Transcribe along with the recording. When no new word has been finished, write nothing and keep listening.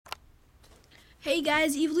Hey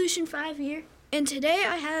guys, Evolution 5 here, and today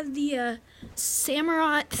I have the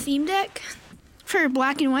Samurott theme deck for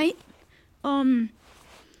black and white.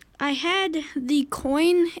 I had the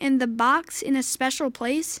coin and the box in a special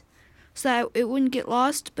place so that it wouldn't get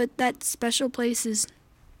lost, but that special place is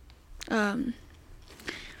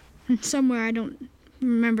somewhere I don't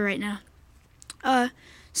remember right now.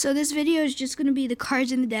 So this video is just going to be the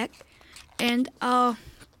cards in the deck, and I'll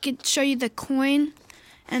show you the coin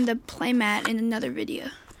and the playmat in another video.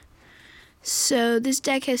 So this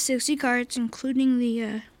deck has 60 cards, including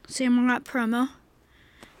the Samurott promo,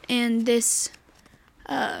 and this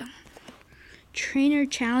trainer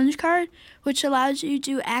challenge card, which allows you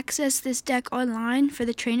to access this deck online for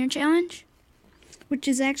the trainer challenge, which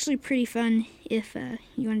is actually pretty fun if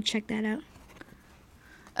you want to check that out.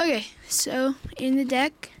 Okay, so in the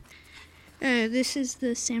deck, this is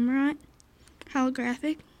the Samurott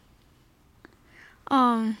holographic.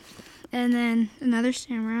 And then another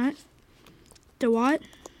Samurott, DeWatt,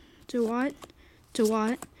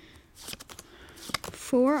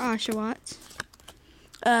 4 Oshawotts,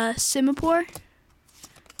 Singapore,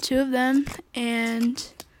 2 of them,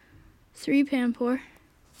 and 3 Pampor.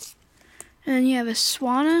 And then you have a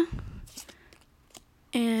Swanna,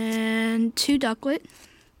 and 2 Ducklet,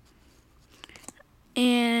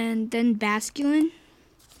 and then Basculin,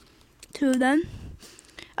 2 of them.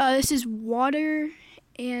 This is water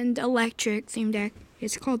and electric theme deck.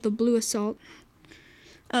 It's called the Blue Assault.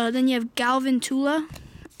 Then you have Galvantula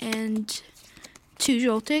and 2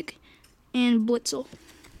 Joltik and Blitzel.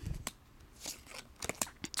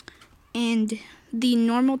 And the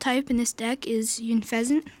normal type in this deck is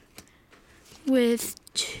Pheasant with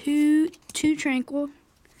 2 Tranquil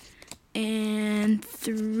and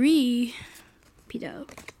 3 Pedo.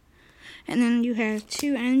 And then you have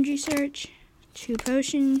 2 Energy Search, 2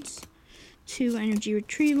 Potions, 2 Energy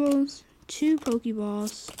Retrievals, 2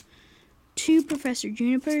 Pokeballs, 2 Professor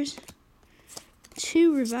Junipers,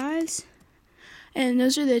 2 Revives, and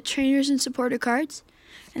those are the trainers and supporter cards.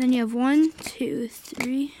 And then you have 1, 2,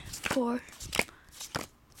 3, 4,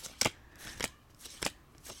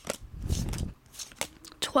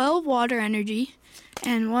 12 Water Energy,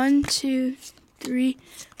 and 1, 2, 3,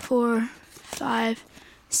 4, 5,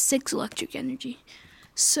 6 Electric Energy.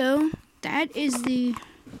 So that is the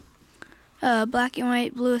black and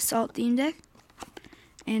white Blue Assault theme deck,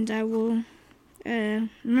 and I will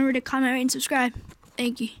remember to comment, rate, and subscribe.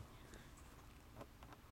 Thank you.